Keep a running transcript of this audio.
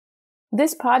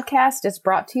This podcast is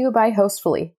brought to you by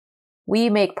Hostfully. We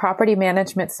make property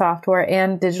management software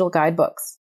and digital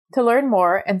guidebooks. To learn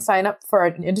more and sign up for our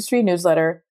industry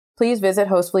newsletter, please visit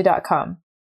hostfully.com.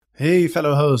 Hey,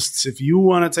 fellow hosts. If you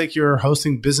want to take your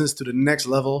hosting business to the next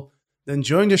level, then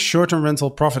join the Short-Term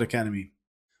Rental Profit Academy.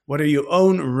 Whether you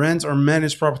own, rent, or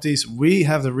manage properties, we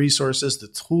have the resources, the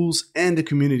tools, and the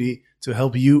community to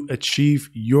help you achieve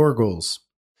your goals.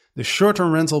 The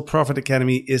Short-Term Rental Profit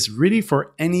Academy is really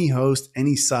for any host,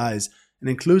 any size, and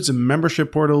includes a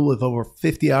membership portal with over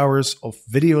 50 hours of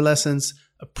video lessons,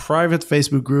 a private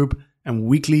Facebook group, and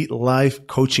weekly live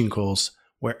coaching calls,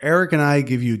 where Eric and I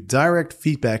give you direct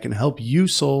feedback and help you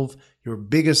solve your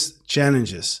biggest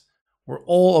challenges. We're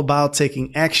all about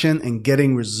taking action and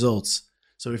getting results.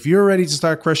 So if you're ready to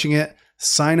start crushing it,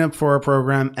 sign up for our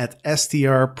program at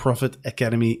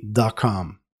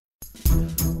strprofitacademy.com.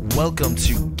 Welcome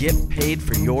to Get Paid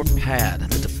for Your Pad,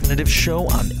 the definitive show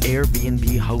on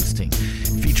Airbnb hosting,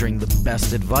 featuring the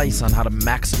best advice on how to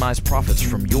maximize profits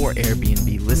from your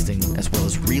Airbnb listing, as well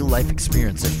as real-life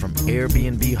experiences from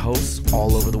Airbnb hosts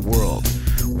all over the world.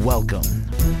 Welcome.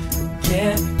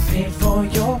 Get paid for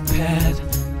your pad.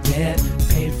 Get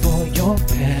paid for your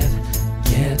pad.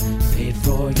 Get paid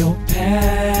for your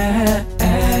pad.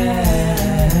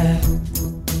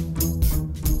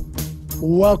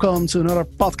 Welcome to another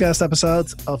podcast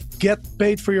episode of Get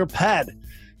Paid for Your Pad.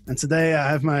 And today I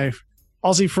have my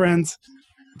Aussie friend,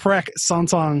 Prek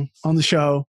Santong, on the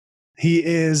show. He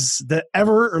is the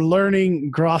ever-learning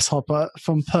grasshopper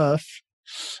from Perth,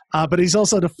 but he's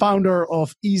also the founder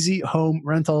of Easy Home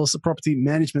Rentals, a property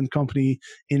management company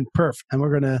in Perth. And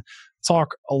we're going to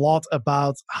talk a lot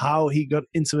about how he got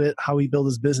into it, how he built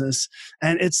his business.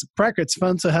 And it's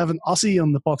fun to have an Aussie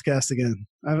on the podcast again.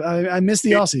 I miss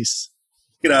the Aussies.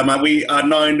 G'day, mate. We are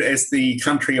known as the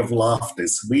country of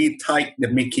laughters. We take the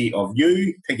mickey of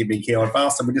you, take the mickey of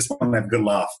us, and we just want to have a good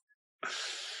laugh.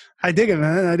 I dig it,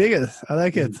 man. I dig it. I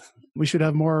like it. We should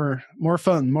have more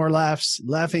fun, more laughs.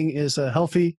 Laughing is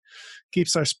healthy,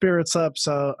 keeps our spirits up.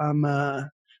 So I'm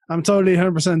totally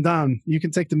 100% down. You can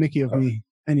take the mickey of me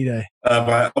any day.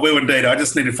 I will indeed. I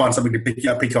just need to find something to pick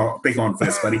on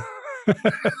first, buddy.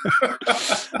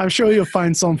 I'm sure you'll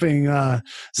find something.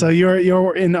 So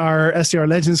you're in our STR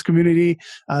Legends community.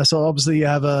 So obviously you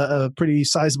have a pretty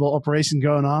sizable operation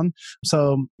going on.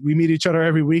 So we meet each other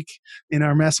every week in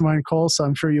our mastermind calls. So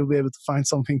I'm sure you'll be able to find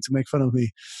something to make fun of me.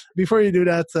 Before you do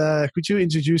that, could you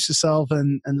introduce yourself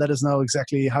and let us know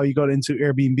exactly how you got into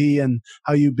Airbnb and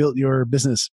how you built your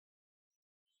business?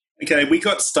 Okay, we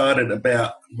got started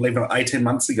about 18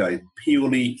 months ago,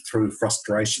 purely through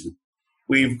frustration.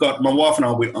 We've got, my wife and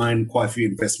I, we own quite a few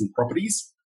investment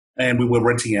properties, and we were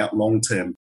renting out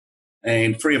long-term.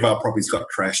 And 3 of our properties got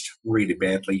trashed really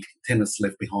badly. Tenants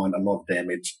left behind a lot of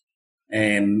damage,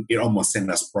 and it almost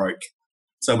sent us broke.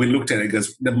 So we looked at it and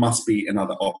goes, there must be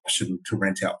another option to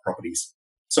rent out properties.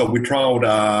 So we trialled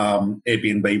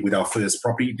Airbnb with our first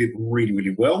property, did really,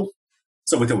 really well.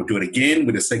 So we thought we'd do it again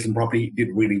with a second property, did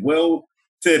really well.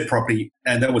 Third property,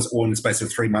 and that was all in the space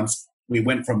of 3 months. We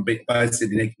went from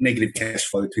basically negative cash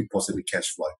flow to positive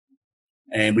cash flow.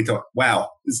 And we thought, wow,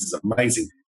 this is amazing.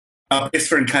 Our best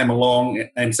friend came along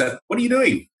and said, what are you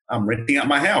doing? I'm renting out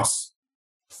my house,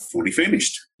 fully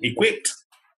furnished, equipped,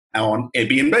 on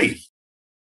Airbnb.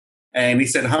 And he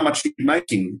said, how much are you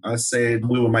making? I said,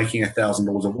 we were making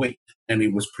 $1,000 a week. And he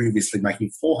was previously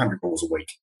making $400 a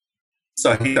week.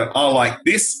 So he thought, I like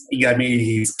this. He gave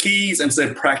me his keys and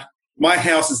said, Prek, my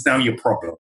house is now your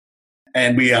problem.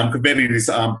 And we converted his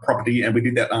property, and we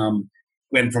did that,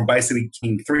 went from basically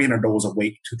 $300 a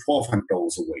week to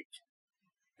 $1,200 a week.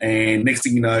 And next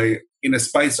thing you know, in a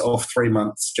space of 3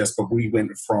 months, we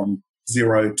went from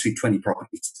 0 to 20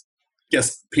 properties.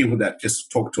 Just people that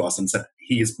just talked to us and said,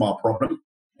 here's my problem,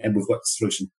 and we've got the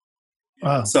solution.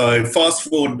 Wow. So fast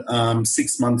forward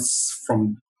 6 months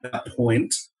from that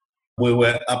point, we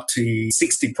were up to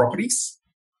 60 properties,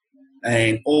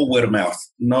 and all word of mouth,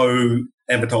 no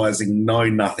advertising, no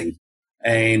nothing.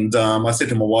 And I said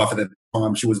to my wife at that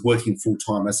time, she was working full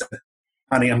time, I said,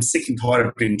 honey, I'm sick and tired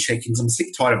of doing check-ins. I'm sick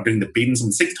and tired of doing the bins.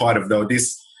 I'm sick and tired of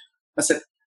this. I said,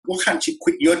 why can't you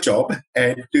quit your job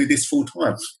and do this full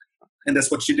time? And that's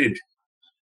what she did.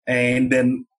 And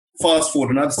then fast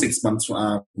forward another 6 months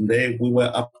from there, we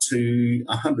were up to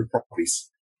 100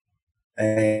 properties.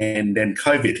 And then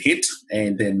COVID hit,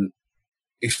 and then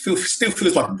it still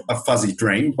feels like a fuzzy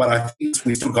dream, but I think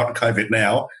we've still got COVID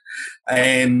now.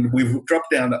 And we've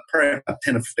dropped down probably about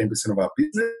 10 or 15% of our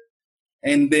business.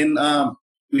 And then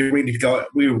we were ready to go.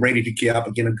 We were ready to gear up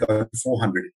again and go to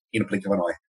 400 in a blink of an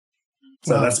eye.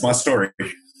 So That's my story.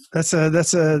 That's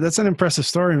an impressive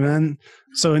story, man.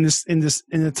 So in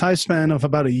the time span of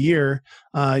about a year,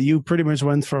 you pretty much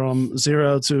went from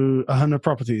 0 to 100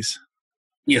 properties.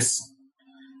 Yes.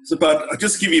 So, but I'll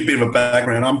just give you a bit of a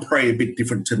background. I'm probably a bit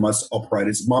different to most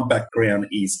operators. My background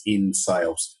is in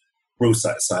sales, real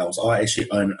estate sales. I actually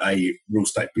own a real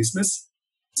estate business.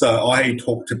 So I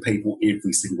talk to people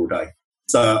every single day.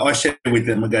 So I share with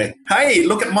them and go, hey,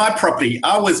 look at my property.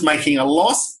 I was making a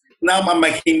loss. Now I'm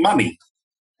making money.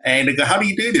 And they go, how do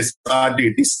you do this? I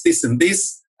do this, this, and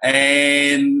this.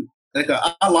 And they go,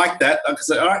 I like that. I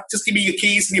say, all right, just give me your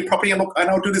keys and your property and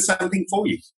I'll do the same thing for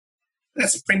you.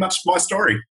 That's pretty much my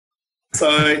story.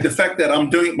 So the fact that I'm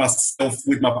doing it myself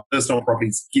with my personal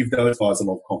properties give those guys a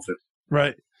lot of confidence.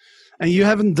 Right. And you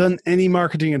haven't done any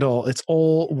marketing at all. It's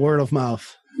all word of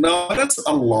mouth. No, that's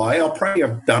a lie. I probably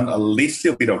have done a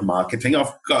little bit of marketing.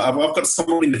 I've got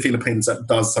someone in the Philippines that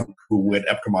does some cool word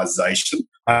optimization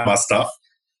on my stuff.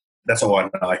 That's all I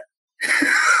know.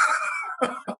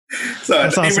 So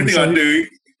that's awesome.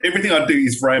 Everything I do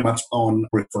is very much on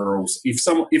referrals. If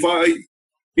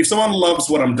someone loves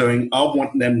what I'm doing, I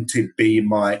want them to be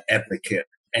my advocate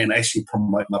and actually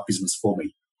promote my business for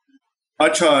me. I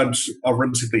charge a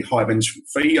relatively high management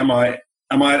fee. Am I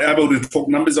able to talk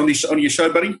numbers on your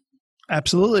show, buddy?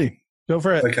 Absolutely. Go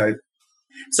for it. Okay.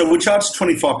 So we charge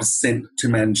 25% to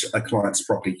manage a client's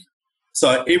property.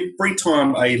 So every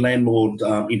time a landlord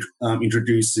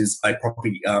introduces a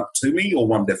property to me or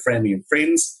one of their family and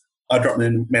friends, I drop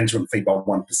the management fee by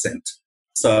 1%.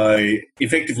 So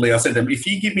effectively, I said to them, if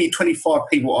you give me 25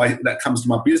 people that comes to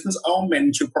my business, I'll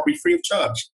manage your property free of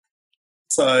charge.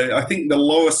 So I think the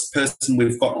lowest person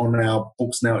we've got on our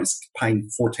books now is paying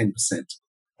 14%.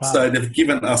 Wow. So they've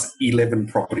given us 11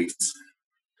 properties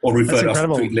or referred us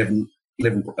to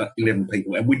 11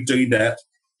 people. And we do that.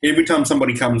 Every time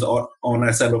somebody comes on,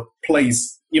 I say, look,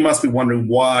 please, you must be wondering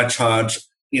why I charge,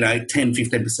 10,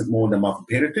 15% more than my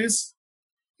competitors.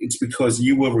 It's because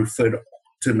you were referred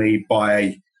to me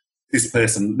by this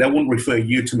person. They wouldn't refer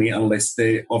you to me unless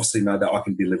they obviously know that I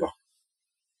can deliver.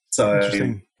 So,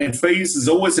 and fees is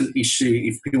always an issue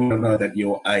if people don't know that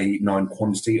you're a known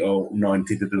quantity or known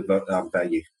to deliver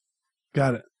value.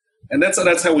 Got it. And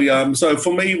that's how we so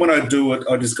for me, when I do it,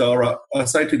 I just go, all right, I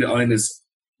say to the owners,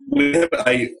 we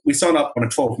sign up on a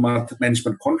 12-month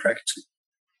management contract,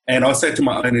 and I say to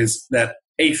my owners that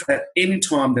if at any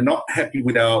time they're not happy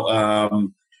with our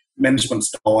management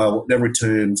style, their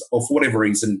returns, or for whatever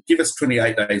reason, give us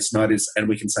 28 days notice and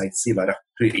we can say see you later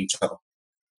to each other.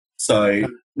 So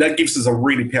that gives us a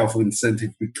really powerful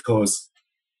incentive, because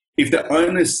if the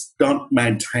owners don't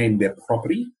maintain their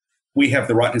property, we have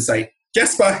the right to say,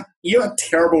 Jasper, you're a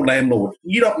terrible landlord.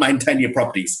 You don't maintain your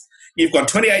properties. You've got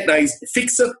 28 days,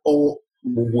 fix it, or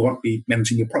we won't be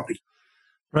managing your property.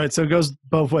 Right, so it goes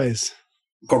both ways.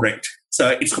 Correct. So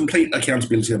it's complete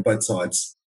accountability on both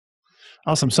sides.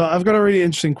 Awesome. So I've got a really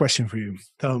interesting question for you.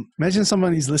 So imagine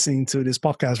someone is listening to this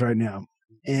podcast right now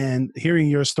and hearing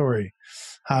your story,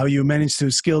 how you managed to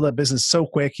scale that business so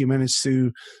quick, you managed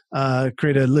to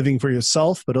create a living for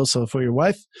yourself, but also for your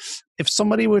wife. If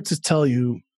somebody were to tell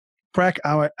you, Prak,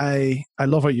 I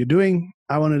love what you're doing,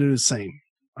 I want to do the same.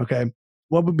 Okay.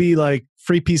 What would be like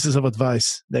 3 pieces of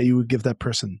advice that you would give that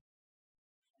person?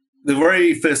 The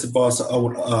very first advice I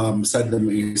would say to them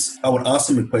is, I would ask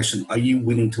them a question, are you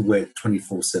willing to work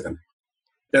 24/7?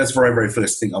 That's the very, very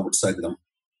first thing I would say to them.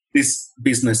 This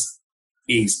business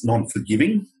is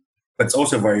non-forgiving, but it's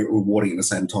also very rewarding at the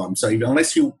same time. So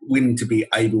unless you're willing to be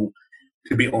able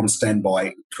to be on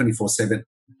standby 24/7,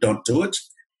 don't do it.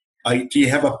 Do you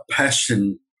have a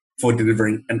passion for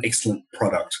delivering an excellent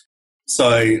product?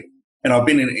 So, and I've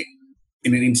been in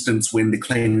an instance when the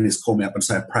cleaners call me up and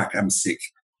say, Prak, I'm sick.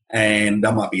 And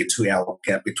there might be a 2-hour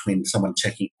gap between someone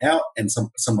checking out and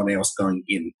someone else going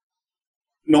in.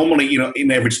 Normally, in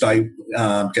average day,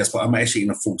 Jasper, I'm actually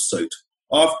in a full suit.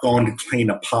 I've gone to clean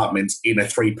apartments in a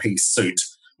 3-piece suit.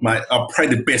 Mate, I'm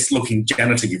probably the best looking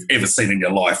janitor you've ever seen in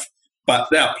your life. But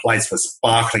that place was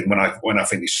sparkling when I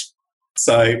finished.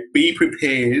 So be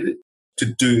prepared to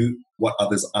do what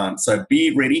others aren't. So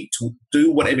be ready to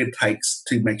do whatever it takes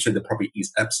to make sure the property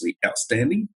is absolutely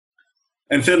outstanding.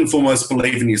 And third and foremost,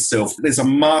 believe in yourself. There's a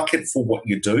market for what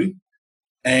you do,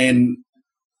 and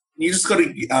you just got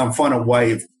to find a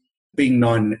way of being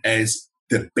known as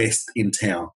the best in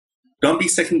town. Don't be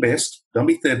second best. Don't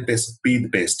be third best. Be the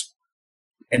best,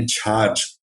 and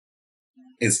charge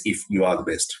as if you are the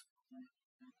best.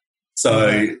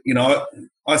 So,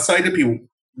 I say to people,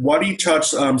 why do you charge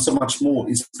so much more?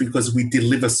 It's because we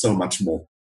deliver so much more.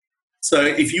 So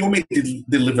if you want me to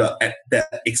deliver at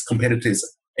that ex-competitor's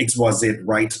XYZ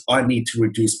rate. I need to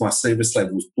reduce my service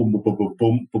levels. Boom, boom, boom, boom,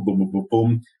 boom, boom, boom, boom, boom,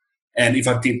 boom. And if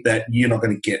I did that, you're not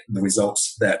going to get the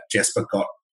results that Jasper got,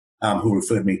 who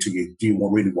referred me to you. Do you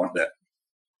really want that?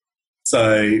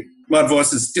 So my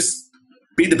advice is just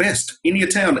be the best in your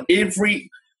town.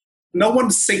 No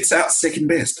one seeks out second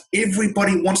best.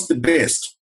 Everybody wants the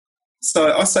best.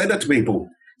 So I say that to people.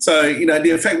 So,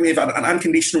 the fact we have an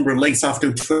unconditional release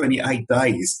after 28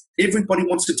 days, everybody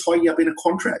wants to tie you up in a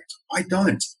contract. I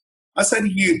don't. I say to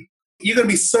you, you're going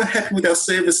to be so happy with our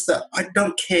service that I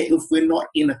don't care if we're not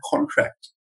in a contract.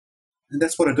 And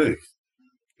that's what I do.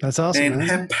 That's awesome. And man.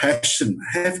 Have passion,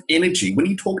 have energy. When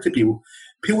you talk to people,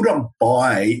 people don't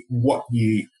buy what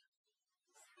you're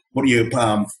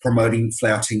promoting,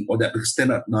 flouting, or that, because they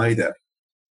don't know that.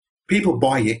 People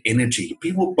buy your energy.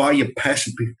 People buy your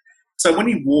passion. So when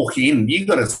you walk in, you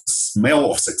got to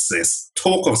smell of success,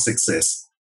 talk of success,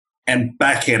 and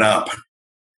back it up.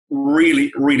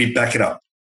 Really, really back it up.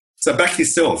 So back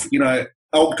yourself. I'm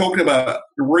talking about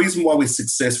the reason why we're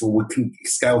successful, we can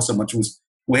scale so much, was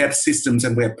we have systems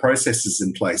and we have processes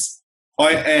in place.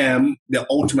 I am the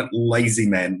ultimate lazy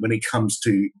man when it comes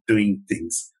to doing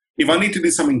things. If I need to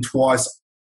do something twice,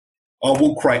 I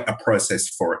will create a process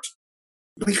for it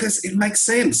because it makes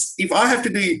sense. If I have to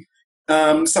do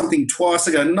something twice,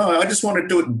 I go, no, I just want to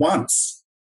do it once.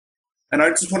 And I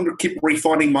just want to keep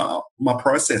refining my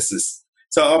processes.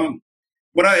 So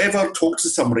when I ever talk to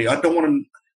somebody, I don't want to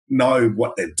know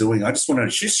what they're doing. I just want to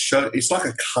just show. It's like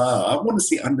a car. I want to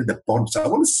see under the bonnet. I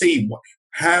want to see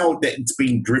how it's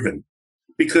being driven,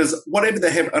 because whatever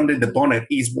they have under the bonnet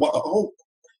is what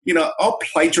I'll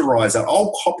plagiarize it.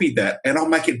 I'll copy that and I'll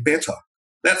make it better.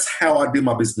 That's how I do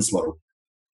my business model.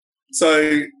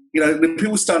 So the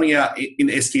people starting out in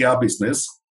SDR business,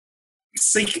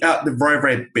 seek out the very,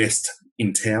 very best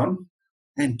in town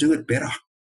and do it better.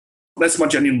 That's my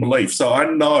genuine belief. So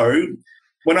I know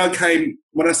when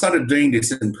I started doing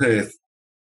this in Perth,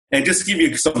 and just to give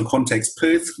you some context,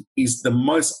 Perth is the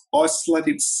most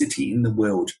isolated city in the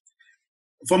world.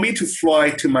 For me to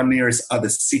fly to my nearest other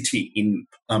city in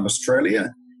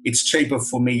Australia, it's cheaper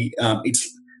for me. It's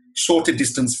shorter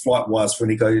distance flight-wise when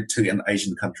you go to an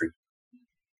Asian country.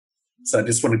 So I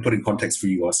just want to put in context for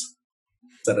you guys.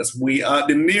 So we are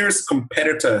the nearest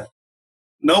competitor.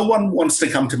 No one wants to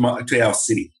come to our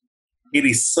city. It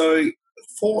is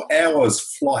 4 hours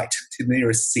flight to the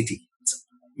nearest city. It's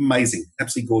amazing,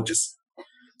 absolutely gorgeous.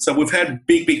 So we've had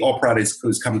big operators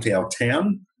who's come to our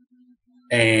town,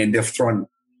 and they've thrown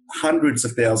hundreds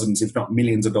of thousands, if not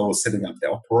millions of dollars setting up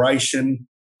their operation.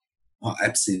 I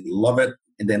absolutely love it.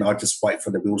 And then I just wait for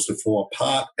the wheels to fall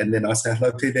apart. And then I say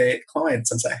hello to their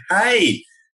clients and say, hey,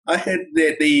 I heard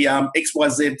that the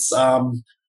XYZ's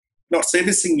not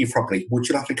servicing you properly. Would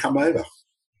you like to come over?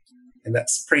 And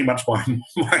that's pretty much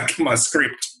my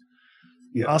script.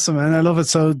 Yeah. Awesome, man. I love it.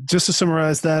 So just to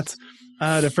summarize that,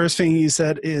 the first thing you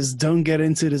said is don't get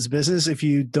into this business if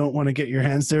you don't want to get your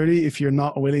hands dirty, if you're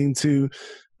not willing to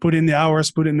put in the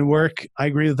hours, put in the work. I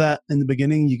agree with that. In the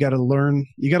beginning, you got to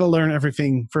learn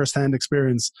everything firsthand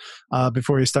experience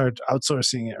before you start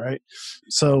outsourcing it, right?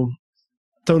 So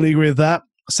totally agree with that.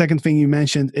 Second thing you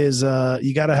mentioned is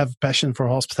you got to have passion for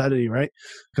hospitality, right?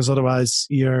 Because otherwise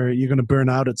you're going to burn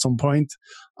out at some point.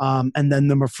 And then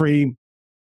number 3,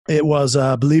 it was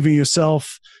believe in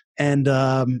yourself and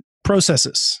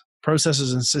processes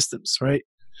and systems, right?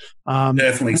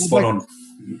 Definitely spot on.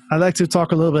 I'd like to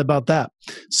talk a little bit about that.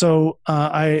 So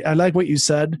I like what you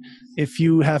said. If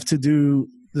you have to do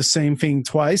the same thing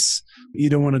twice, you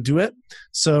don't want to do it.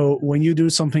 So when you do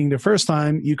something the first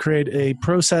time, you create a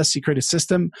process, you create a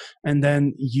system, and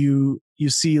then you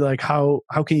see like how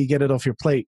can you get it off your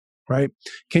plate, right?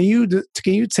 Can you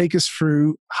take us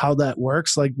through how that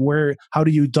works? Like how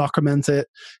do you document it,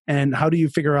 and how do you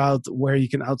figure out where you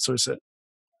can outsource it?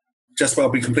 Just I'll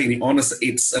be completely honest,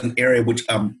 it's an area which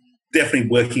I'm definitely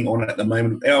working on at the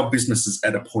moment. Our business is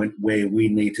at a point where we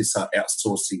need to start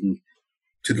outsourcing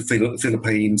to the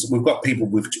Philippines. We've got people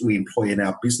we employ in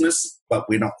our business, but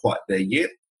we're not quite there yet.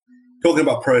 Talking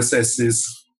about processes,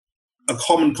 a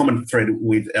common thread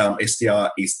with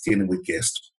SDR is dealing with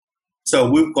guests. So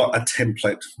we've got a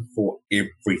template for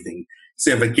everything.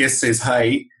 So if a guest says,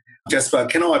 hey, Jasper,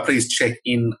 can I please check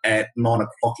in at 9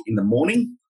 o'clock in the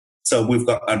morning? So we've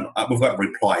got a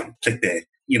reply. Click there.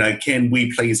 Can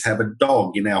we please have a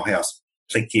dog in our house?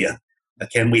 Click here.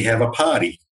 Can we have a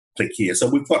party? Click here. So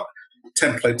we've got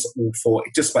templates for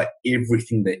just about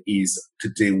everything that is to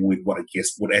do with what a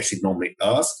guest would actually normally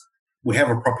ask. We have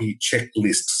a proper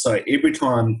checklist. So every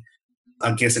time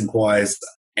a guest inquires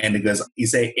and it goes,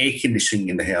 is there air conditioning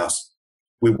in the house?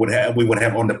 We would have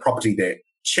on the property there,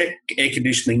 check air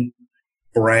conditioning,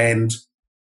 brand,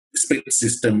 split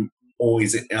system, or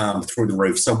is it through the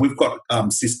roof? So we've got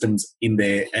systems in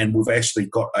there, and we've actually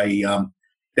got a,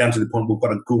 down to the point, we've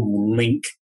got a Google link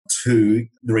to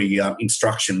the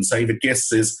instructions. So if a guest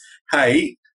says,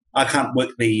 hey, I can't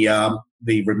work the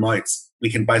remotes, we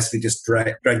can basically just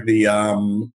drag the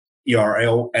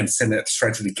URL and send it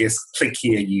straight to the guest. Click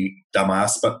here, you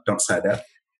dumbass, but don't say that.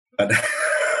 But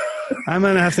I'm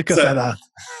going to have to cut that out.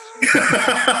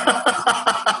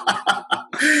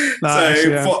 No, So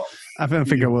actually, I don't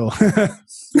think I will.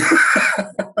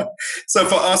 So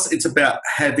for us, it's about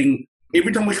having,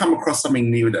 every time we come across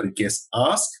something new that a guest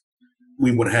asks,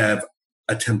 we would have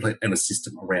a template and a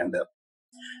system around that.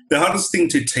 The hardest thing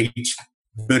to teach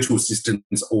virtual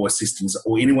assistants or assistants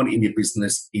or anyone in your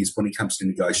business is when it comes to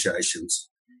negotiations.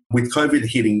 With COVID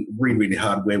hitting really, really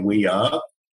hard where we are,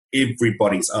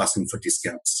 everybody's asking for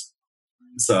discounts.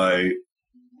 So,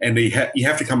 and you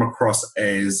have to come across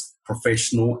as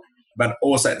professional, but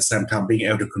also at the same time being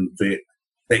able to convert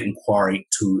that inquiry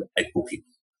to a booking.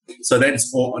 So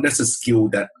that's a skill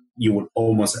that you would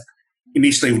almost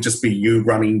initially would just be you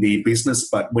running the business,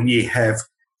 but when you have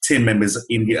 10 members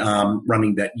in the,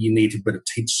 running that, you need to be able to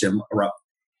teach them, all right,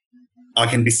 I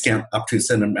can discount up to a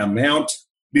certain amount.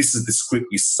 This is the script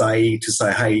you say to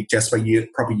say, hey, Jasper,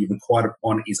 property you've inquired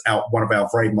upon is one of our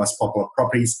very most popular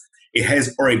properties. It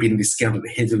has already been discounted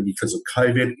heavily because of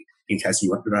COVID, in case you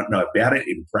don't know about it,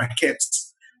 in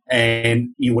brackets. And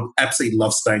you would absolutely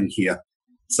love staying here.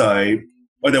 So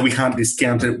although we can't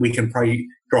discount it, we can probably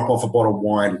drop off a bottle of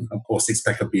wine or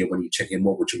 6-pack of beer when you check in.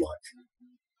 What would you like?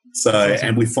 So,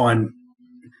 and we find,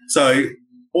 so,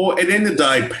 or at the end of the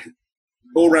day,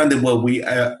 all around the world, we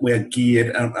are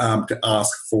geared to ask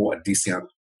for a discount.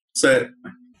 So,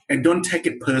 and don't take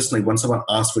it personally when someone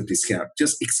asks for a discount.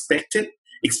 Just expect it.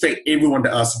 Expect everyone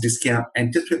to ask a discount,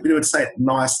 and just be able to say it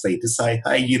nicely, to say,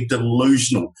 hey, you're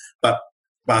delusional, but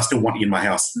I still want you in my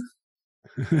house.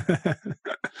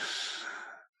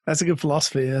 That's a good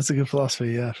philosophy.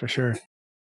 Yeah, for sure.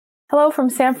 Hello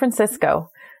from San Francisco.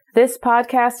 This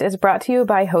podcast is brought to you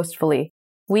by Hostfully.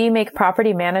 We make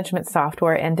property management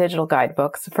software and digital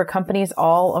guidebooks for companies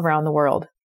all around the world.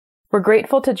 We're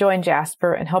grateful to join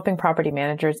Jasper in helping property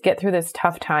managers get through this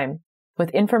tough time with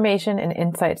information and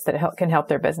insights that can help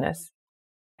their business.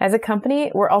 As a company,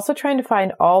 we're also trying to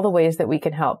find all the ways that we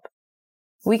can help.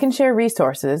 We can share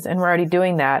resources, and we're already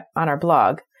doing that on our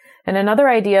blog. And another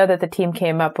idea that the team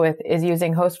came up with is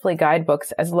using Hostfully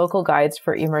guidebooks as local guides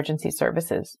for emergency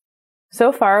services.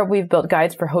 So far, we've built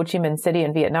guides for Ho Chi Minh City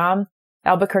in Vietnam,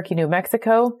 Albuquerque, New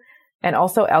Mexico, and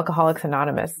also Alcoholics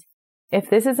Anonymous. If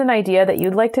this is an idea that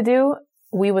you'd like to do,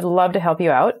 we would love to help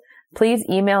you out. Please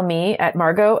email me at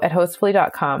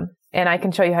margo@hostfully.com, and I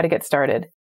can show you how to get started.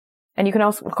 And you can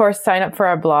also, of course, sign up for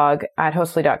our blog at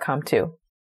hostfully.com too.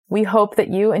 We hope that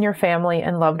you and your family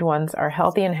and loved ones are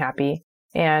healthy and happy,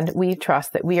 and we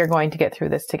trust that we are going to get through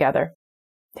this together.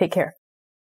 Take care.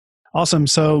 Awesome.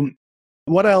 So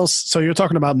what else? So you're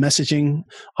talking about messaging.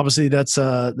 Obviously, that's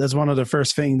one of the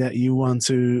first thing that you want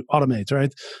to automate,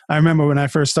 right? I remember when I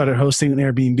first started hosting an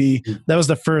Airbnb, that was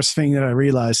the first thing that I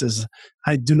realized is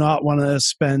I do not want to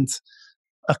spend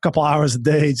a couple hours a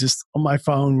day just on my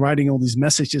phone writing all these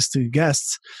messages to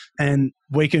guests and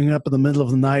waking up in the middle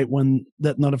of the night when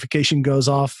that notification goes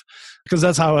off, because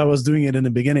that's how I was doing it in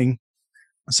the beginning.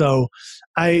 So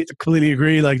I completely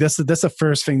agree. Like that's the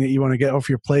first thing that you want to get off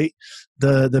your plate,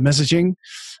 the messaging.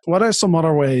 What are some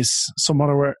other ways, some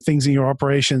other things in your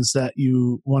operations that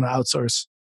you want to outsource?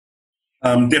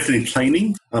 Definitely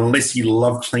cleaning. Unless you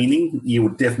love cleaning, you're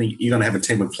going to have a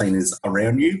team of cleaners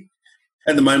around you.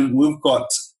 At the moment, we've got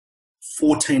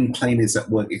 14 cleaners that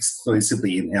work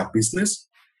exclusively in our business.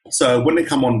 So when they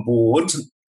come on board,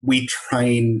 we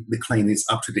train the cleaners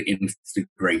up to the nth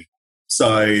degree.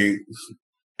 So,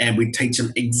 and we teach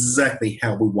them exactly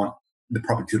how we want the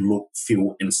property to look,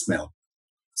 feel, and smell.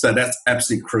 So that's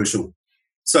absolutely crucial.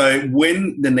 So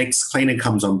when the next cleaner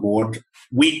comes on board,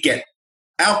 we get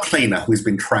our cleaner who's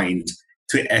been trained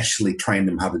to actually train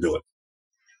them how to do it.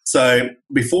 So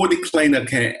before the cleaner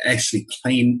can actually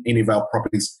clean any of our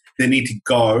properties, they need to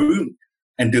go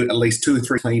and do at least 2 or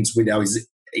 3 cleans with our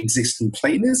existing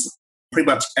cleaners, pretty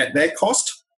much at their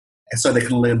cost, so they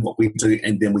can learn what we do,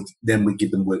 and then we give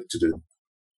them work to do.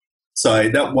 So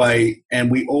that way,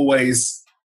 and we always,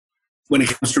 when it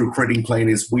comes to recruiting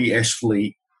cleaners, we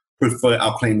actually prefer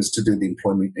our cleaners to do the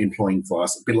employing for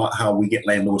us. A bit like how we get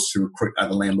landlords to recruit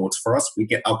other landlords for us, we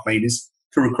get our cleaners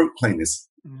to recruit cleaners.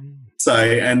 Mm. So,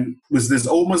 and there's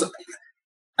almost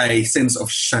a sense of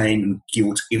shame and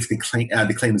guilt if the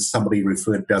cleaner somebody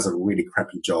referred does a really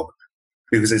crappy job,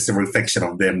 because it's a reflection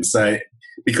of them. So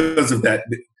because of that,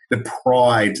 the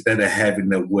pride that they have in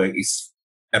their work is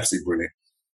absolutely brilliant.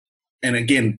 And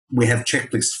again, we have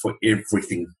checklists for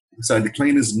everything. So the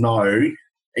cleaners know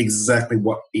exactly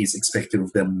what is expected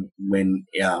of them when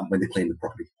they clean the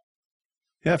property.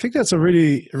 Yeah, I think that's a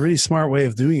really smart way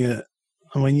of doing it.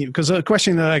 Because a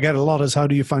question that I get a lot is, how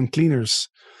do you find cleaners,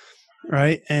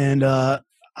 right? And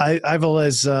I've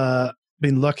always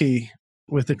been lucky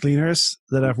with the cleaners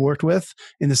that I've worked with,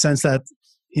 in the sense that,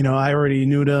 I already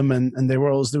knew them and they were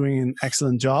always doing an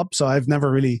excellent job. So I've never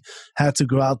really had to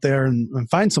go out there and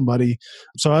find somebody.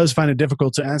 So I always find it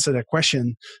difficult to answer that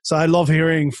question. So I love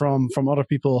hearing from other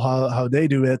people how they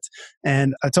do it.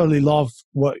 And I totally love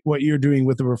what you're doing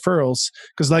with the referrals.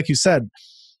 Because like you said,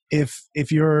 if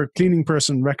your cleaning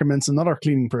person recommends another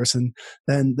cleaning person,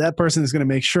 then that person is going to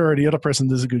make sure the other person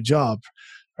does a good job,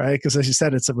 right? Because as you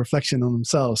said, it's a reflection on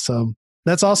themselves. So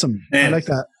that's awesome. I like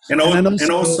that. And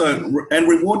also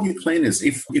reward your cleaners.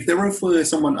 If they refer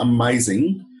someone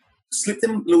amazing, slip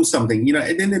them a little something.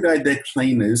 At the end of the day, they're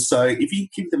cleaners. So if you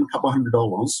give them a couple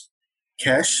 $100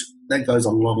 cash, that goes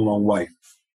a long, long way.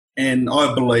 And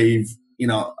I believe,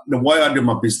 the way I do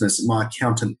my business, my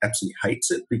accountant absolutely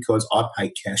hates it, because I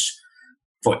pay cash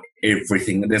for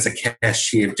everything. There's a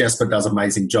cashier. Jasper does an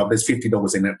amazing job. There's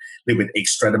 $50 in it. A little bit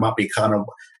extra. There might be kind of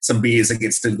some beers that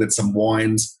gets delivered, some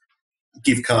wines,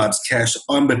 gift cards, cash.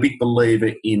 I'm a big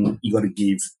believer in you got to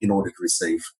give in order to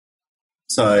receive.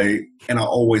 So, and I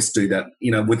always do that.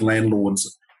 With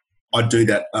landlords, I do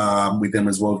that with them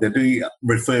as well. They do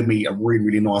refer me a really,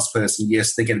 really nice person.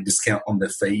 Yes, they get a discount on their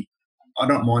fee. I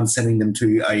don't mind sending them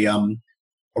to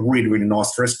a really, really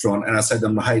nice restaurant, and I say to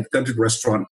them, hey, go to the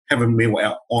restaurant, have a meal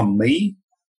out on me.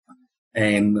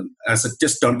 And I said,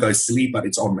 just don't go silly, but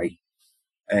it's on me.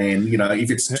 And, if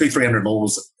it's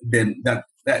 $200-300, then that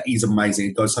is amazing.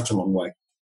 It goes such a long way.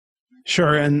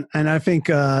 Sure, and I think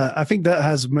that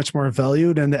has much more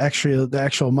value than the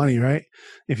actual money, right?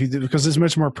 If you do, because it's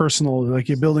much more personal. Like,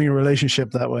 you're building a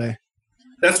relationship that way.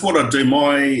 That's what I do.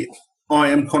 I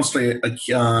am constantly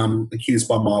accused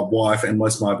by my wife and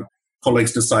most of my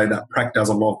colleagues to say that Prac does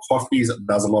a lot of coffees,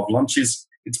 does a lot of lunches.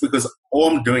 It's because all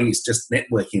I'm doing is just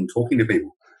networking, talking to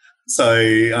people.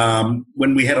 So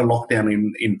when we had a lockdown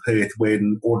in Perth,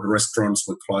 when all the restaurants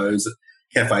were closed,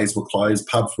 cafes were closed,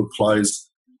 pubs were closed,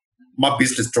 my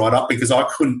business dried up because I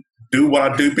couldn't do what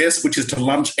I do best, which is to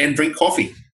lunch and drink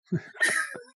coffee.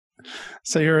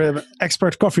 So you're an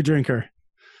expert coffee drinker.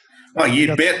 Oh,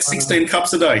 you bet. 16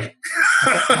 cups a day.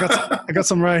 I got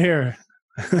some right here.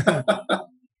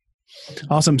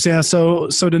 Awesome. So, yeah, so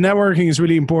the networking is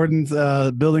really important.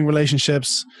 Building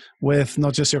relationships with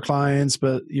not just your clients,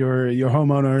 but your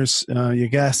homeowners, your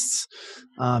guests,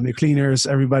 your cleaners,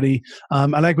 everybody. I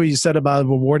like what you said about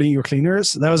rewarding your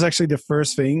cleaners. That was actually the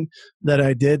first thing that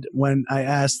I did when I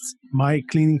asked my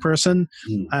cleaning person.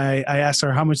 I asked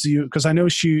her, how much do you, because I know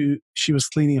she was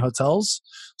cleaning hotels.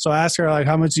 So I asked her, like,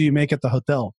 how much do you make at the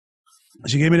hotel?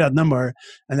 She gave me that number.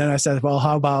 And then I said, well,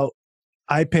 how about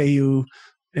I pay you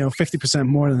 50%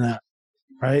 more than that,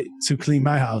 right, to clean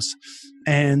my house.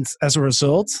 And as a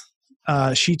result,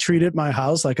 she treated my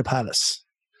house like a palace,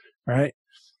 right?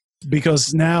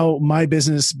 Because now my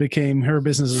business became her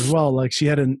business as well. Like, she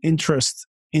had an interest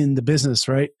in the business,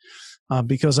 right?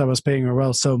 Because I was paying her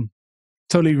well. So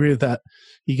totally agree with that.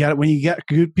 When you get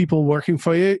good people working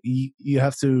for you, you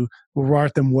have to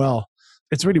reward them well.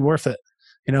 It's really worth it.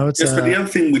 It's yes, but the other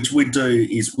thing which we do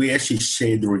is we actually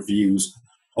share the reviews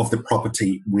of the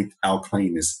property with our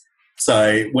cleaners.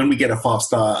 So when we get a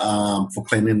 5-star for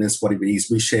cleanliness, whatever it is,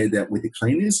 we share that with the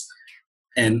cleaners.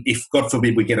 And if, God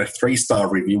forbid, we get a 3-star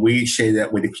review, we share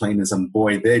that with the cleaners. And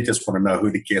boy, they just want to know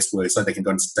who the guests were so they can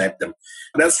go and stab them.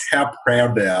 And that's how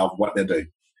proud they are of what they do.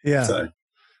 Yeah.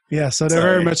 So they're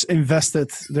very much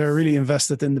invested. They're really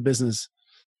invested in the business.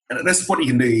 And that's what you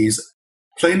can do is,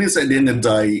 cleaners at the end of the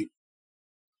day,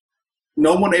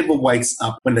 no one ever wakes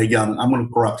up when they're young, I'm going to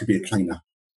grow up to be a cleaner.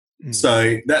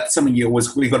 So that's something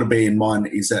we've got to bear in mind,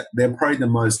 is that they're probably the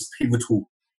most pivotal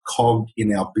cog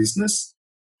in our business.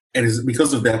 And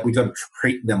because of that, we've got to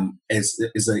treat them as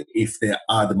if they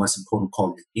are the most important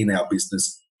cog in our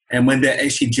business. And when they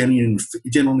actually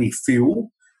genuinely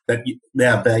feel that they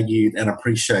are valued and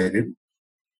appreciated,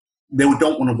 they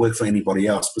don't want to work for anybody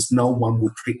else, because no one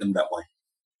would treat them that way.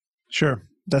 Sure.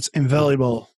 That's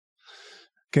invaluable.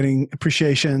 Getting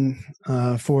appreciation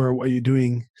for what you're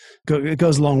doing, it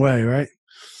goes a long way, right?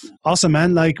 Awesome,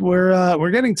 man. Like,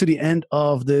 we're getting to the end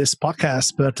of this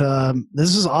podcast, but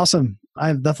this is awesome.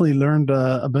 I've definitely learned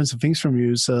a bunch of things from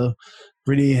you. So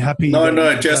really happy.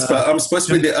 No, Jasper. I'm supposed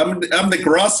to be I'm the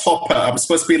grasshopper. I'm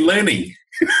supposed to be learning.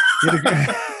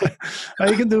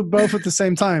 You can do both at the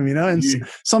same time, you know. And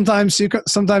sometimes you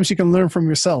can learn from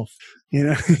yourself, you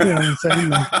know. You know what I'm saying?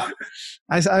 Like,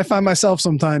 I find myself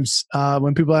sometimes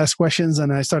when people ask questions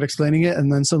and I start explaining it,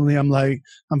 and then suddenly I'm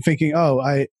thinking,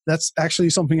 oh, that's actually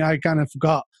something I kind of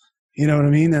forgot. You know what I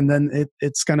mean? And then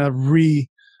it's kind of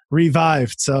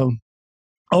revived. So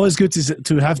always good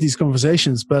to have these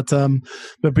conversations. But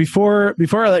before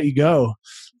I let you go,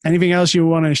 anything else you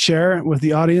want to share with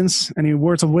the audience? Any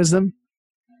words of wisdom?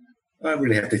 I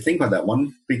really have to think about that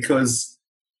one, because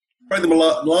probably the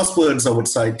last words I would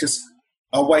say, just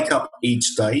I wake up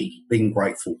each day being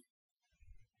grateful,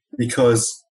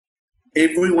 because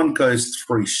everyone goes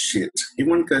through shit.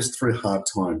 Everyone goes through hard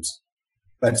times.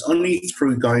 But it's only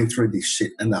through going through this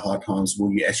shit and the hard times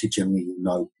will you actually generally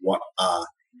know what are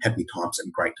happy times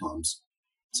and great times.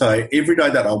 So every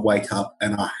day that I wake up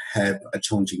and I have a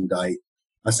challenging day,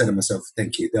 I say to myself,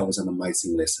 thank you, that was an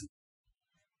amazing lesson.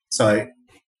 So I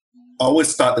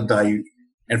always start the day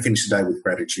and finish the day with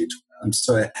gratitude. I'm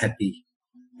so happy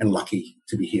and lucky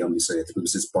to be here on this earth,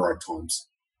 because it's borrowed times.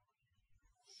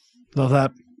 Love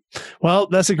that. Well,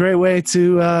 that's a great way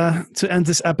to end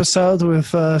this episode with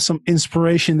some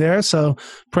inspiration there. So,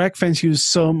 Preg, thank you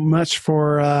so much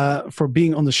for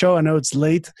being on the show. I know it's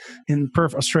late in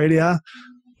Perth, Australia.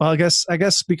 Well, I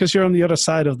guess because you're on the other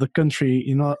side of the country,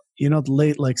 you're not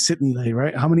late like Sydney late,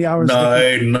 right? How many hours?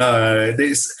 No.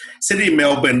 Sydney and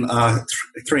Melbourne are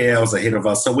 3 hours ahead of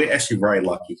us, so we're actually very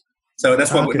lucky. So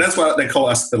that's why they call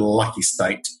us the lucky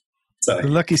state. So the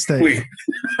lucky state.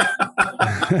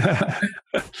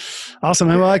 Awesome.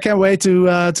 Well, I can't wait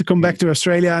to come back to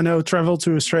Australia. I know travel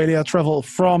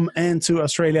from and to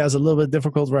Australia is a little bit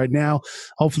difficult right now.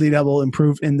 Hopefully that will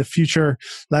improve in the future.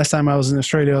 Last time I was in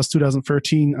Australia was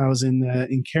 2013. I was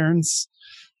in Cairns.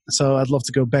 So I'd love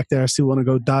to go back there. I still want to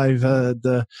go dive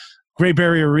the Great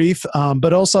Barrier Reef.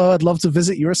 But also I'd love to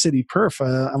visit your city, Perth.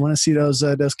 I want to see those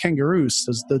kangaroos,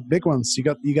 the big ones. You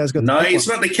guys got No, it's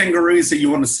not the kangaroos that you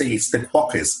want to see. It's the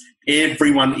quokkas.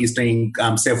 Everyone is doing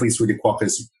selfies with the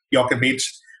quokkas. Djokovic,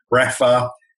 Rafa,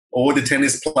 all the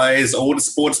tennis players, all the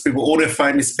sports people, all the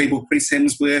famous people, Chris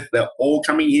Hemsworth, they're all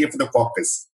coming here for the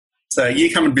quokkas. So you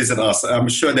come and visit us. I'm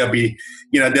sure they'll be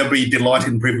delighted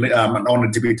and privileged and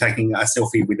honoured to be taking a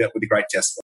selfie with the great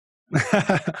Jasper. All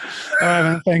right,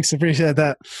 man. Thanks. Appreciate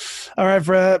that. All right,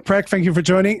 Preg, thank you for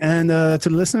joining. And to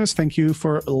the listeners, thank you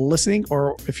for listening.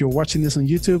 Or if you're watching this on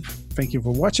YouTube, thank you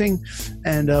for watching.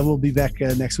 And we'll be back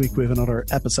next week with another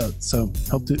episode. So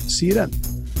hope to see you then.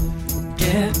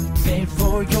 Get paid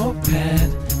for your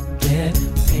pad. Get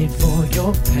paid for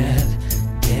your pad.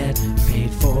 Get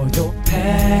paid for your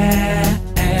pad.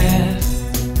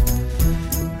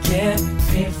 Get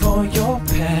paid for your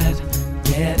pad.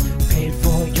 Get paid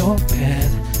for your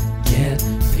pad. Get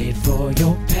paid for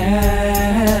your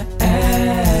pad.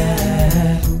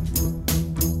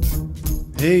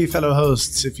 Hey, fellow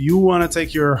hosts. If you want to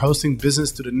take your hosting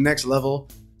business to the next level,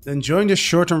 then join the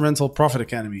Short-Term Rental Profit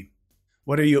Academy.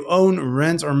 Whether you own,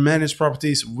 rent, or manage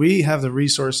properties, we have the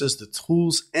resources, the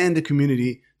tools, and the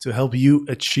community to help you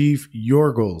achieve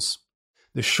your goals.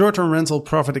 The Short-Term Rental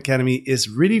Profit Academy is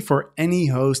really for any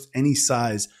host, any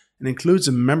size, and includes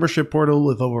a membership portal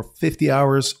with over 50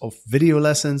 hours of video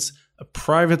lessons, a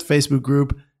private Facebook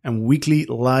group, and weekly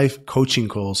live coaching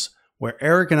calls, where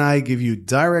Eric and I give you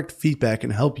direct feedback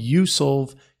and help you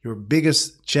solve your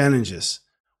biggest challenges.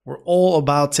 We're all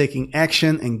about taking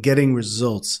action and getting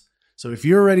results. So if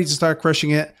you're ready to start crushing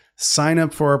it, sign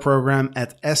up for our program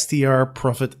at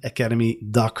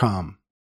strprofitacademy.com.